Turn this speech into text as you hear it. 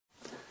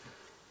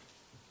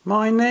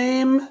My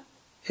name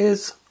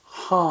is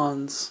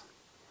Hans.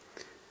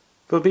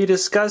 We'll be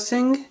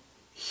discussing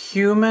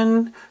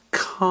human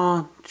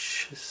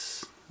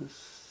consciousness.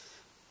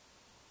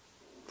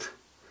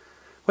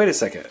 Wait a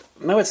second.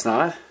 No, it's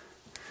not.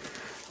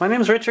 My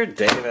name's Richard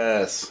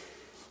Davis.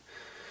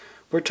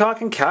 We're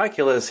talking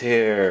calculus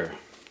here.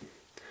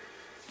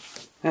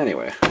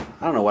 Anyway, I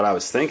don't know what I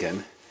was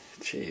thinking.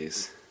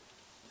 Jeez.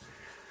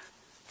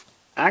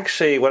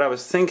 Actually, what I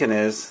was thinking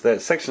is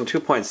that section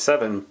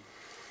 2.7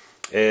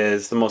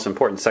 is the most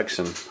important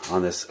section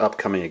on this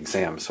upcoming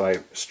exam. So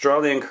I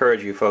strongly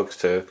encourage you folks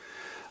to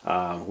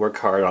work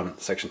hard on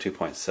section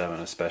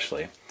 2.7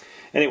 especially.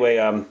 Anyway,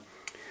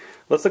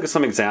 let's look at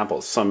some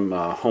examples, some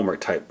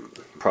homework type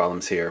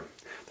problems here.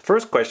 The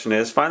first question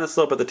is, find the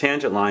slope of the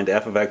tangent line to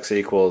f of x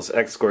equals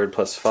x squared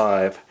plus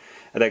 5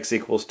 at x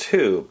equals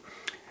 2.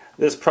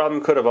 This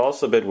problem could have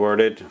also been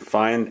worded,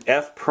 find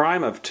f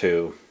prime of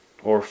 2,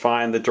 or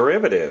find the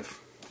derivative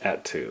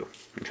at 2.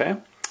 Okay?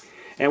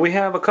 And we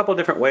have a couple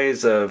different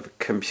ways of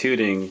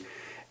computing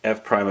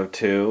f prime of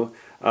 2.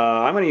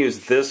 I'm going to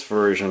use this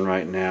version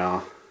right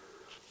now.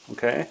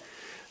 Okay?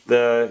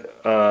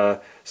 The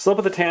slope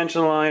of the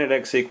tangent line at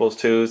x equals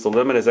 2 is the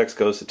limit as x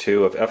goes to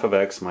 2 of f of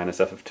x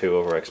minus f of 2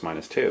 over x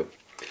minus 2.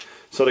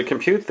 So to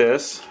compute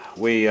this,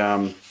 we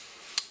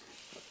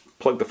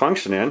plug the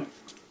function in.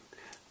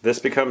 This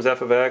becomes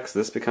f of x,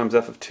 this becomes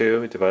f of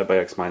 2, divided by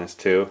x minus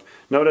 2.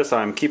 Notice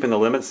I'm keeping the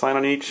limit sign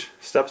on each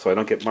step so I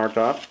don't get marked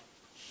off.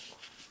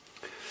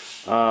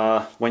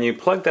 When you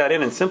plug that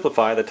in and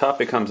simplify, the top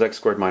becomes x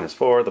squared minus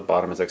 4, the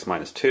bottom is x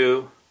minus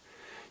 2.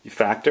 You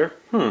factor.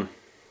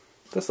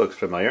 This looks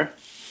familiar.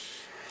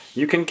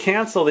 You can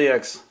cancel the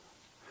x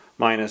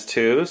minus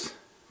 2's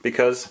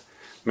because,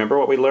 remember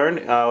what we learned?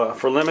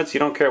 For limits, you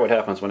don't care what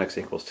happens when x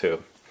equals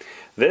 2.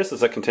 This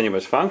is a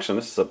continuous function.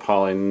 This is a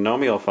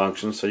polynomial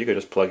function, so you could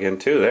just plug in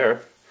 2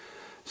 there.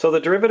 So the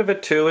derivative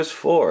at 2 is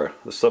 4.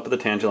 The slope of the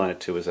tangent line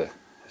at 2 is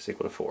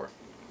equal to 4.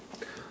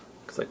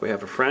 Looks like we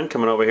have a friend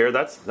coming over here.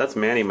 That's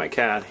Manny, my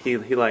cat. He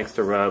likes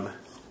to rub a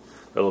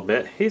little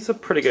bit. He's a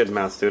pretty good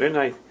math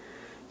student.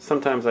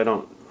 Sometimes I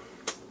don't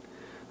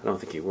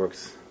think he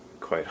works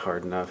quite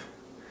hard enough.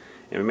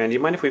 And man, do you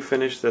mind if we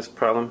finish this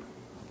problem?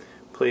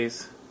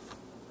 Please?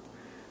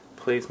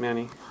 Please,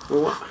 Manny?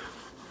 Ugh.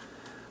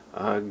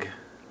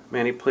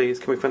 Manny, please,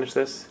 can we finish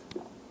this?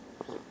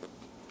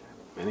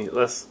 Manny,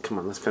 come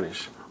on, let's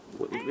finish.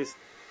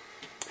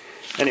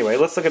 Anyway,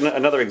 let's look at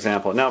another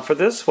example. Now, for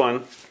this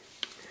one,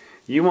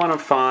 you want to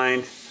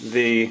find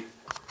the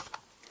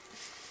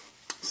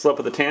slope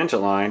of the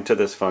tangent line to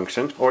this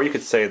function, or you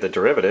could say the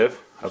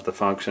derivative of the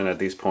function at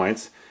these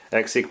points,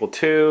 x equal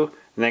 2,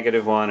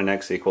 negative 1, and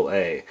x equal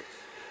a.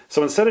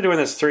 So instead of doing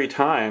this 3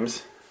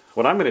 times,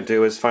 what I'm going to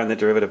do is find the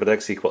derivative at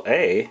x equal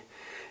a,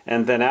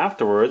 and then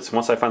afterwards,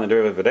 once I find the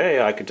derivative at a,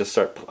 I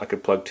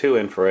could plug 2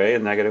 in for a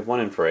and negative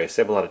 1 in for a.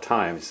 Save a lot of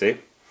time, you see?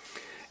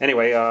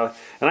 Anyway, and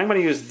I'm going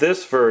to use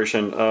this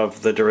version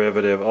of the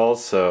derivative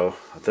also,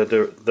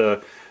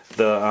 the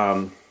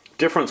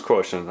difference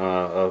quotient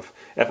of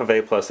f of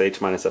a plus h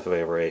minus f of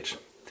a over h.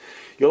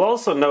 You'll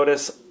also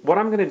notice what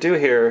I'm going to do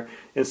here,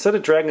 instead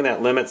of dragging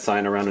that limit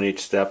sign around in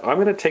each step, I'm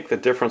going to take the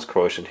difference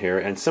quotient here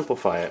and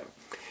simplify it.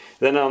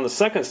 Then on the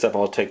second step,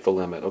 I'll take the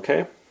limit,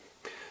 okay?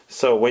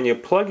 So when you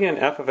plug in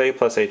f of a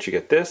plus h, you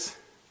get this.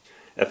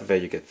 F of a,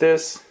 you get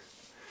this.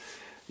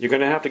 You're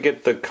going to have to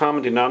get the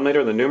common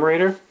denominator in the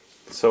numerator.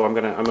 So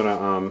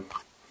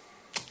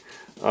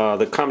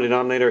the common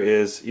denominator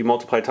is you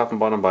multiply top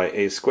and bottom by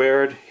a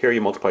squared. Here you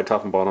multiply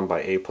top and bottom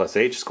by a plus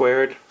h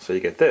squared. So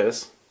you get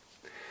this.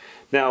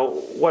 Now,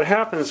 what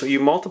happens when you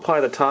multiply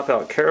the top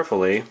out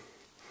carefully,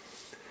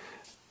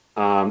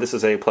 this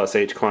is a plus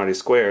h quantity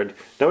squared.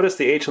 Notice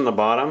the h on the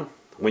bottom,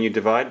 when you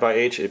divide by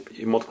h,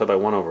 you multiply by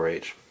 1 over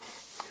h.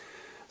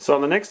 So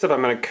on the next step,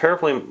 I'm going to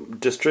carefully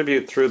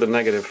distribute through the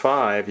negative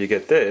 5. You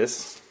get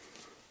this.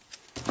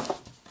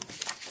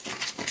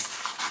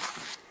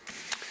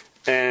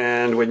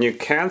 And when you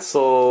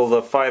cancel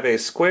the 5a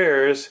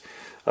squares,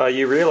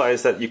 you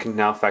realize that you can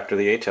now factor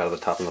the h out of the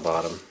top and the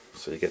bottom.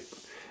 So you get,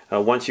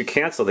 once you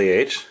cancel the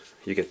h,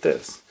 you get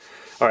this.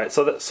 Alright,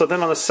 so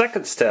then on the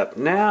second step,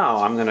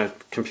 now I'm going to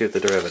compute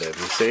the derivative.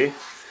 You see? It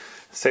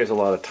saves a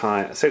lot of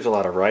time. It saves a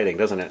lot of writing,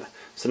 doesn't it?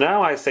 So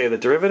now I say the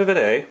derivative at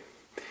a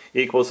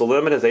equals the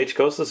limit as h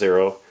goes to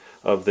 0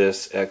 of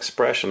this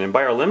expression. And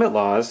by our limit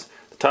laws,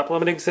 the top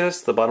limit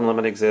exists, the bottom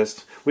limit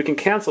exists. We can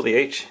cancel the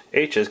h's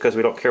because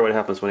we don't care what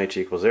happens when h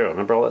equals 0.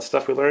 Remember all that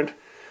stuff we learned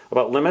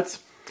about limits?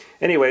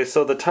 Anyway,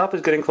 so the top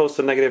is getting close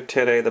to negative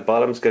 10a, the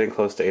bottom is getting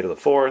close to a to the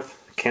 4th.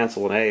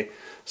 Cancel an a.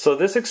 So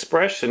this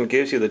expression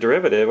gives you the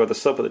derivative or the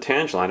slope of the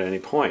tangent line at any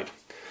point.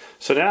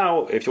 So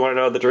now, if you want to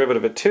know the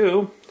derivative at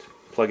 2,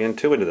 plug in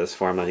 2 into this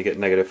formula, you get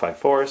negative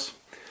 5/4.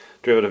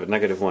 Derivative at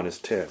negative 1 is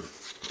 10.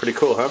 Pretty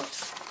cool, huh?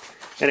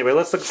 Anyway,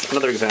 let's look at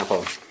another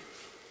example.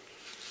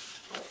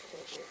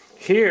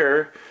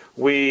 Here,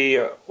 we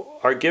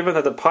are given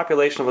that the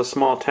population of a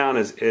small town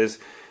is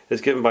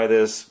given by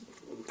this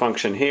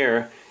function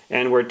here,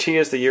 and where t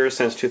is the years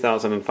since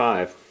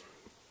 2005.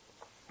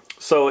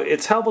 So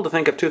it's helpful to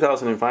think of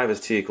 2005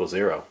 as t equals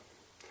 0.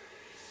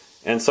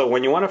 And so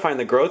when you want to find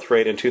the growth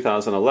rate in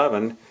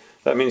 2011,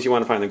 that means you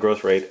want to find the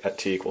growth rate at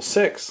t equals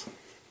 6.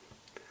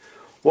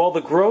 Well,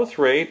 the growth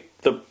rate,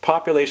 the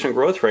population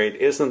growth rate,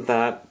 isn't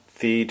that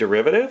the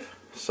derivative?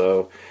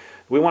 So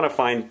we want to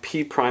find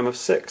p prime of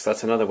 6.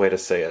 That's another way to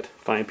say it.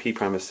 Find p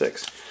prime of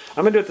 6.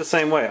 I'm going to do it the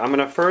same way. I'm going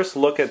to first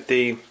look at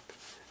the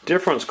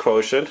difference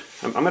quotient.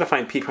 I'm going to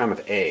find p prime of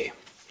a.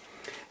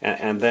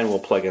 And then we'll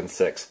plug in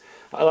 6.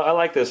 I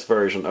like this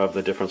version of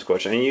the difference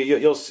quotient. And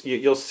you'll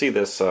see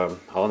this on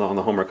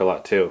the homework a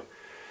lot too.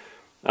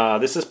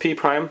 This is p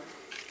prime.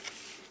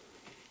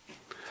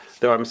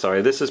 No, I'm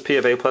sorry. This is p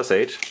of a plus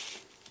h.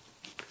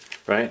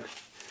 Right?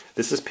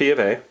 This is p of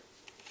a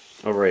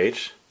over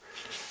h.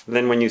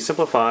 Then when you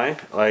simplify,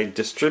 I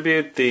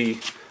distribute the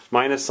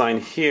minus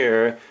sign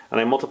here, and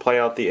I multiply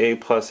out the a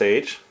plus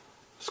h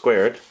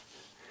squared.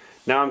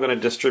 Now I'm going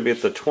to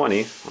distribute the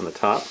 20 on the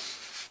top.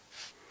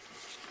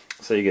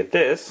 So you get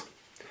this.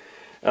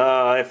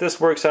 If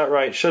this works out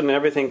right, shouldn't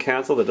everything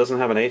cancel that doesn't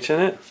have an h in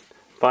it?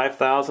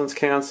 5,000s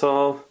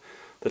cancel,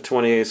 the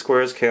 28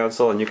 squares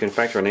cancel, and you can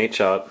factor an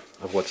h out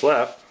of what's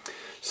left.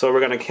 So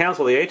we're going to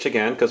cancel the h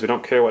again because we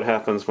don't care what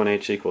happens when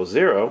h equals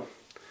 0.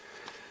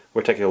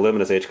 We're taking a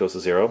limit as h goes to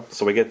 0.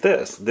 So we get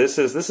this. This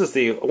is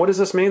the, what does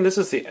this mean? This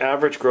is the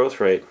average growth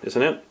rate,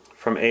 isn't it?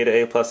 From a to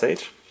a plus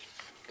h.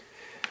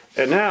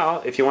 And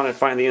now, if you want to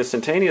find the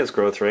instantaneous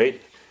growth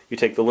rate, you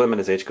take the limit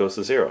as h goes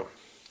to 0.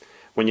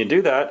 When you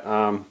do that,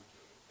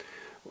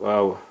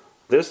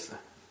 this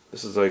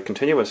is a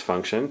continuous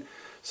function.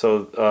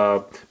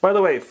 So, by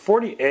the way,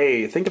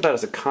 40a, think of that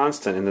as a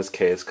constant in this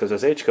case, because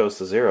as h goes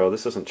to 0,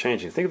 this isn't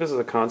changing. Think of this as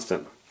a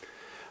constant.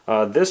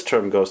 This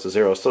term goes to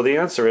 0. So the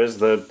answer is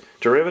the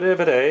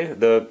derivative at a,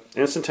 the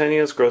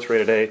instantaneous growth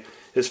rate at a,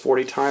 is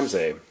 40 times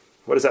a.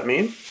 What does that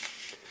mean?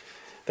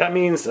 That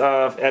means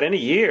at any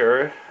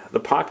year, the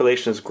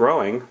population is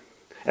growing.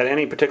 At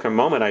any particular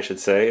moment, I should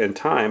say, in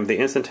time, the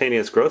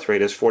instantaneous growth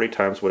rate is 40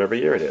 times whatever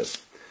year it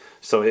is.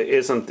 So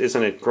isn't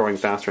it growing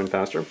faster and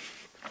faster?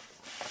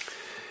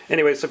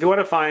 Anyway, so if you want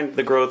to find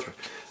the growth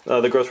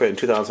rate in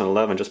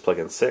 2011, just plug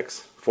in 6.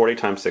 40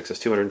 times 6 is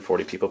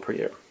 240 people per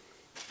year.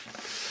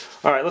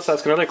 All right, let's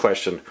ask another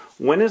question.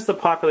 When is the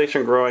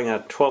population growing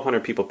at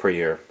 1,200 people per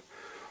year?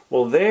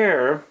 Well,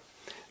 they're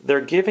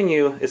giving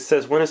you, it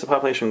says when is the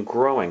population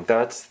growing?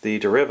 That's the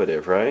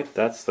derivative, right?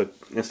 That's the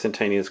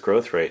instantaneous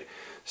growth rate.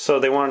 So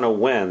they want to know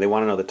when, they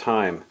want to know the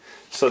time.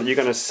 So you're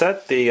going to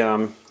set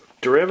the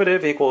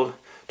derivative equal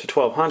to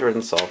 1,200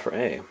 and solve for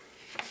a.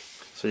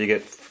 So you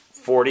get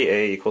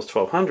 40a equals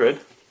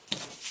 1,200.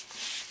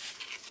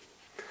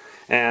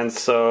 And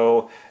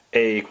so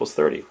a equals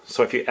 30.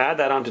 So if you add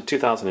that on to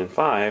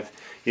 2005,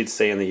 you'd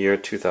say in the year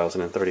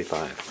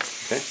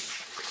 2035. Okay.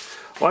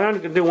 Well, I'm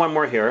going to do one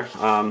more here.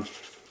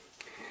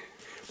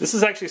 This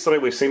is actually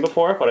something we've seen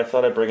before, but I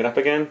thought I'd bring it up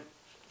again.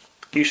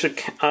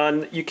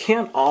 You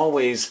can't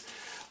always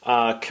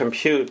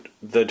compute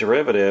the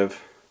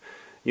derivative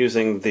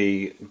using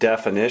the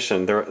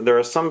definition. There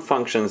are some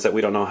functions that we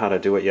don't know how to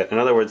do it yet. In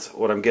other words,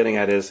 what I'm getting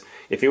at is,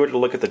 if you were to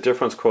look at the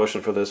difference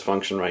quotient for this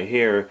function right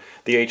here,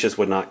 the h's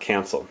would not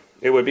cancel.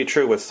 It would be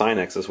true with sin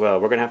x as well.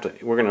 We're going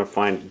to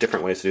find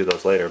different ways to do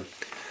those later.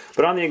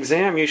 But on the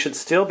exam, you should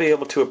still be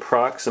able to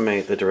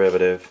approximate the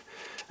derivative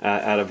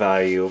at a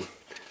value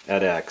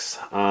at x.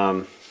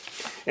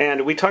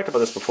 And we talked about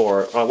this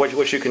before.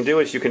 What you can do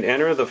is you can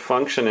enter the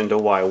function into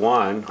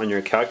y1 on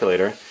your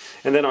calculator,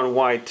 and then on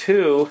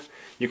y2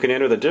 you can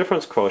enter the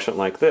difference quotient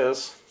like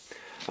this,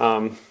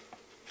 and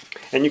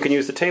you can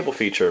use the table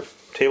feature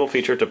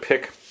to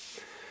pick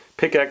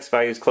x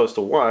values close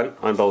to 1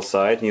 on both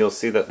sides, and you'll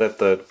see that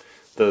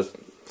the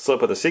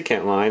slope of the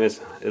secant line it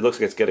looks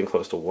like it's getting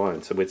close to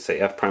 1. So we'd say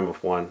f prime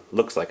of 1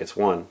 looks like it's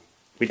 1.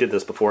 We did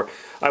this before.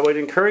 I would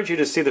encourage you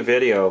to see the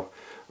video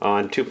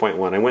on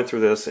 2.1. I went through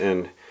this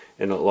in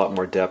a lot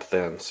more depth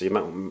then, so you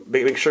might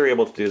make sure you're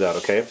able to do that,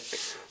 okay?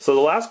 So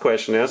the last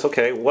question is,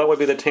 okay, what would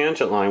be the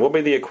tangent line? What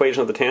would be the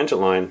equation of the tangent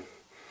line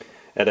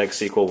at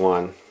x equal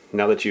 1?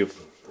 Now that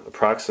you've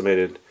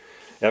approximated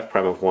f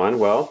prime of 1,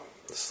 well,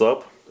 the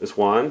slope is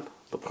 1,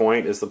 the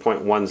point is the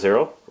point 1,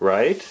 0,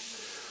 right?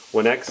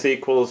 When x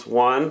equals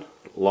 1,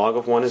 log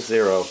of 1 is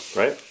 0,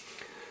 right?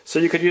 So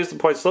you could use the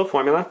point slope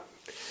formula,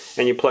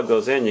 and you plug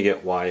those in, you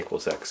get y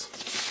equals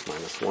x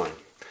minus 1.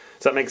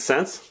 Does that make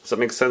sense? Does that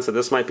make sense that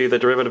this might be the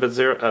derivative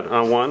at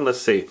 1?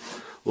 Let's see.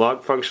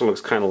 Log function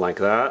looks kind of like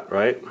that,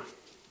 right?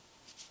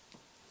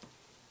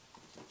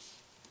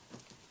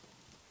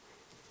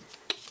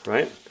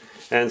 Right?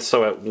 And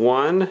so at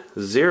 1,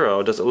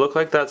 0, does it look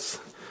like that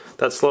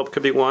slope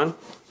could be 1?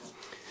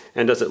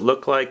 And does it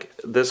look like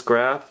this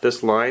graph,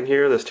 this line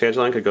here, this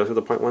tangent line could go through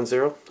the point 1,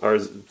 0? Or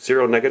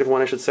 0, negative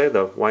 1, I should say,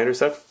 the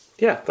y-intercept?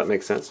 Yeah, that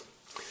makes sense.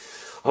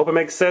 I hope it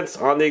makes sense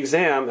on the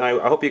exam. I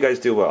hope you guys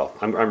do well.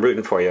 I'm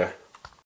rooting for you.